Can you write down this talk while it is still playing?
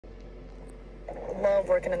love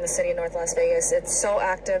working in the city of North Las Vegas. It's so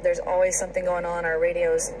active. There's always something going on. Our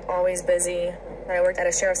radio's always busy. I worked at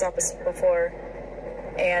a sheriff's office before,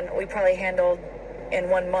 and we probably handled in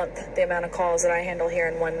 1 month the amount of calls that I handle here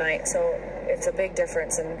in one night. So it's a big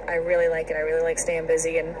difference, and I really like it. I really like staying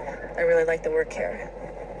busy, and I really like the work here.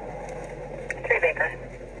 3 Baker.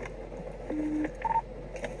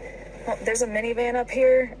 Well, there's a minivan up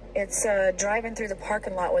here. It's driving through the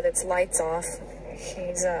parking lot with its lights off.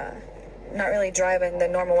 He's not really driving the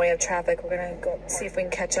normal way of traffic. We're gonna go see if we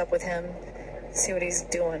can catch up with him, see what he's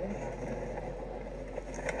doing.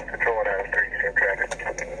 Control 103, traffic.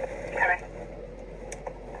 Okay.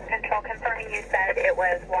 Control confirming you said it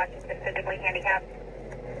was Washington physically handicapped.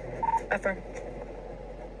 Affirm.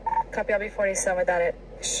 Copy, I'll be 47 with that at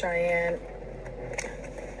Cheyenne.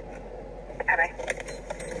 Okay.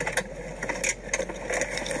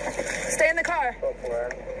 Stay in the car.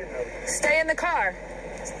 Stay in the car.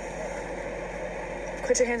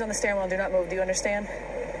 Put your hands on the steering wheel and do not move. Do you understand?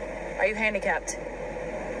 Are you handicapped?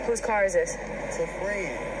 Whose car is this? It's a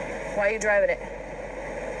friend. Why are you driving it?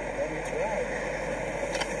 Let me drive.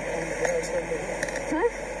 I'm gonna grab something.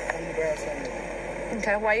 I'm gonna grab something.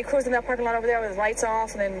 Okay, why are you cruising that parking lot over there with lights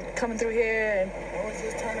off and then coming through here? And I was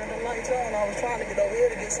just turning the lights on. I was trying to get over here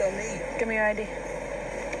to get something to eat. give me your ID.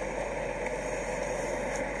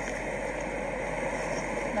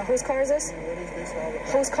 Now, whose car is this? What is this all about?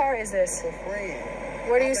 Whose car is this? It's a friend.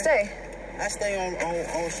 Where do you stay? I stay on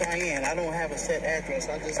Cheyenne. I don't have a set address.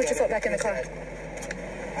 I just Put your foot back in the car.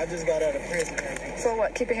 I just got out of prison. For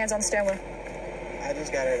what? Keep your hands on the steering wheel. I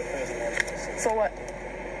just got out of prison. For what?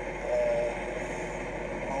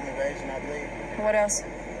 Home invasion, I believe. What else?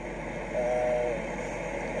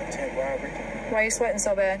 Attempt robbery. Why are you sweating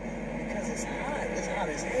so bad? Because it's hot. It's hot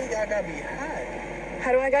as hell. Y'all gotta be hot.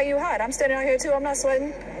 How do I got you hot? I'm standing out here too. I'm not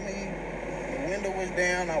sweating. I mean, the window was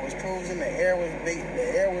down. I was cruising. The air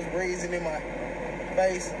was breezing in my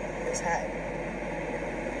face. It's hot.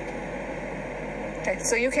 Okay,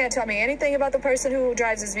 so you can't tell me anything about the person who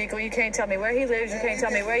drives this vehicle. You can't tell me where he lives. You can't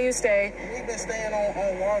tell me where you stay. We've been staying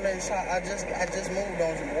on Walnut Cheyenne. I just moved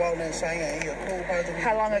on to Walnut Cheyenne. He's a cool person.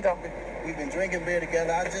 How long ago? We've been drinking beer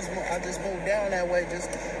together. I just moved down that way just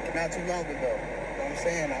not too long ago. You know what I'm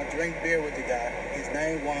saying? I drink beer with the guy. His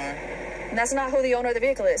name Juan. And that's not who the owner of the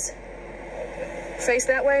vehicle is. Face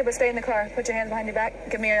that way, but stay in the car. Put your hands behind your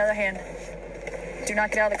back. Give me your other hand. Do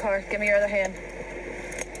not get out of the car. Give me your other hand.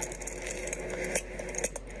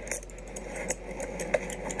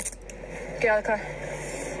 Get out of the car.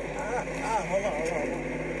 Hold on.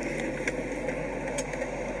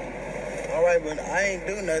 All right, but I ain't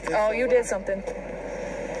do nothing. Oh, so you did something.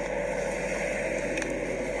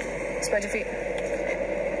 Spread your feet.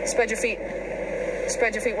 Spread your feet.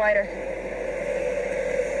 Spread your feet wider.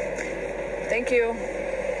 Thank you.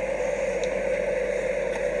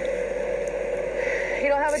 He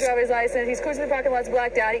don't have a driver's license. He's cruising the parking lot's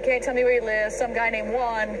blacked out. He can't tell me where he lives. Some guy named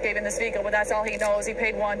Juan gave him this vehicle, but that's all he knows. He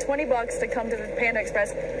paid Juan $20 to come to the Panda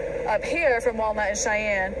Express up here from Walnut and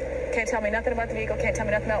Cheyenne. Can't tell me nothing about the vehicle. Can't tell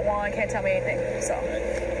me nothing about Juan. Can't tell me anything. So.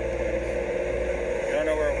 You don't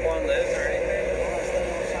know where Juan lives or anything?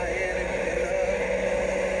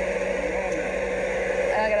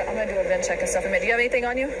 I'm gonna do a VIN check and stuff in a minute. Do you have anything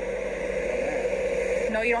on you?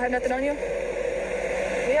 No, you don't have nothing on you?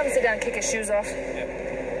 Will you have him sit down and kick his shoes off?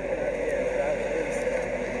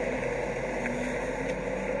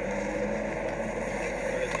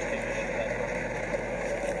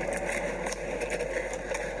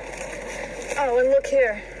 Oh, and look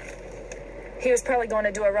here. He was probably going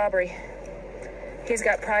to do a robbery. He's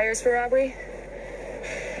got priors for robbery.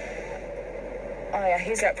 Oh yeah,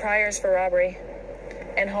 he's got priors for robbery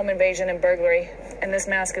and home invasion and burglary. And this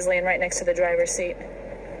mask is laying right next to the driver's seat.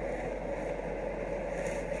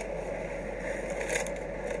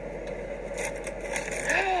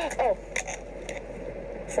 Oh,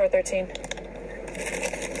 413.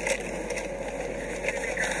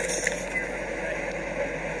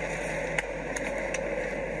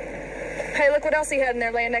 Hey, look what else he had in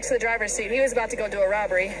there laying next to the driver's seat. He was about to go do a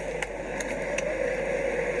robbery. What's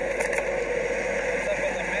up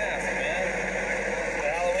with the mask, man? The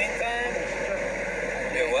Halloween time?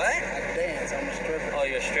 You what? I dance. I'm a stripper. Oh,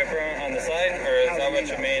 you're a stripper on the side? Or is that what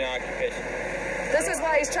your main occupation? This is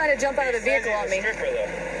why he's trying to jump out of the vehicle on me. Stripper, though.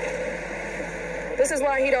 This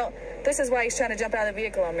is why he's trying to jump out of the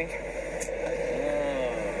vehicle on me.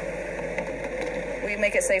 Will you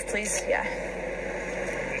make it safe, please? Yeah.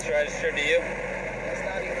 It's registered to you? That's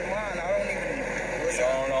not even mine. I don't even. You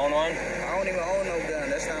don't own one? I don't even own no gun.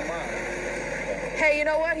 That's not mine. Hey, you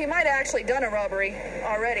know what? He might have actually done a robbery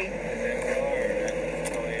already.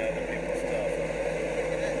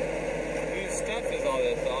 Whose stuff is all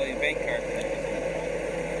this, all these bank cards and everything.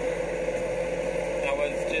 That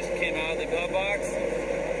was just came out of the glove box.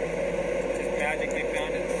 Just magically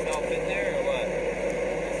found itself in there, or what?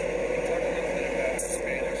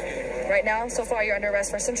 Right now, so far, you're under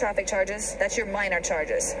arrest for some traffic charges. That's your minor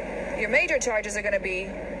charges. Your major charges are going to be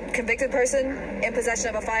convicted person in possession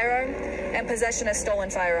of a firearm and possession of stolen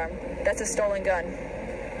firearm. That's a stolen gun.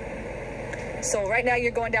 So right now,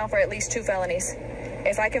 you're going down for at least 2 felonies.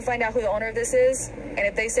 If I can find out who the owner of this is, and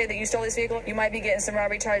if they say that you stole this vehicle, you might be getting some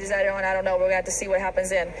robbery charges added on. I don't know. We're going to have to see what happens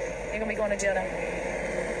then. You're going to be going to jail now.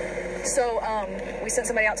 So, we sent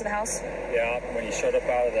somebody out to the house? Yeah, when he showed up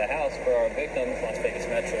out of the house for our victims, Las Vegas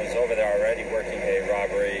Metro is over there already working a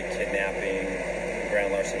robbery, kidnapping, grand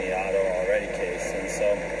larceny auto already case. And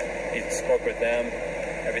so he spoke with them.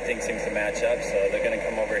 Everything seems to match up, so they're going to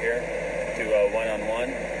come over here, do a one-on-one.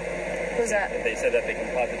 Who's that? They said that they can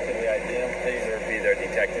positively ID them. These will be their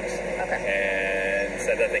detectives. Okay. And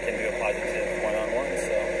said that they can do a positive one-on-one,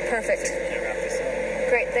 so... Perfect. Can't wrap this up.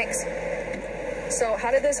 Great, thanks. So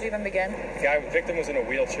how did this even begin? The victim was in a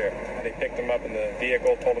wheelchair. They picked him up in the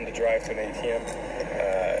vehicle, told him to drive to an ATM.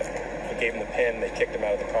 He gave him the pin. They kicked him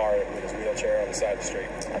out of the car with his wheelchair on the side of the street.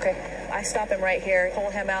 Okay. I stop him right here, pull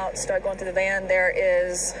him out, start going through the van. There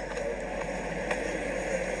is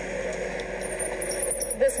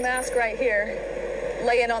this mask right here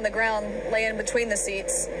laying on the ground, laying between the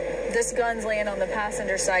seats. This gun's laying on the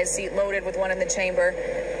passenger side seat, loaded with one in the chamber.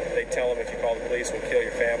 They tell him if you call the police, we'll kill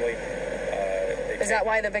your family. Is that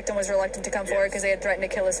why the victim was reluctant to come forward, because they had threatened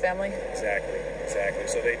to kill his family? Exactly.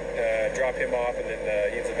 So they drop him off, and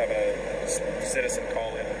then he ends up having a citizen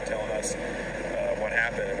call in and telling us what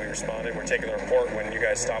happened, and we responded. We're taking the report when you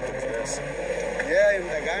guys stopped him for this. Yeah,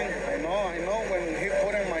 the gang. I know. When he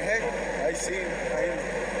put in my head, I see.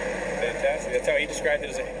 Fantastic. That's how he described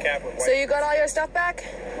it, as a cap or white. So you got all your stuff back?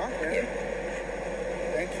 Huh? Yeah.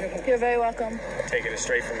 Thank you. You're very welcome. Taking it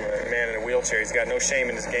straight from a man in a wheelchair. He's got no shame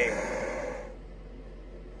in his game.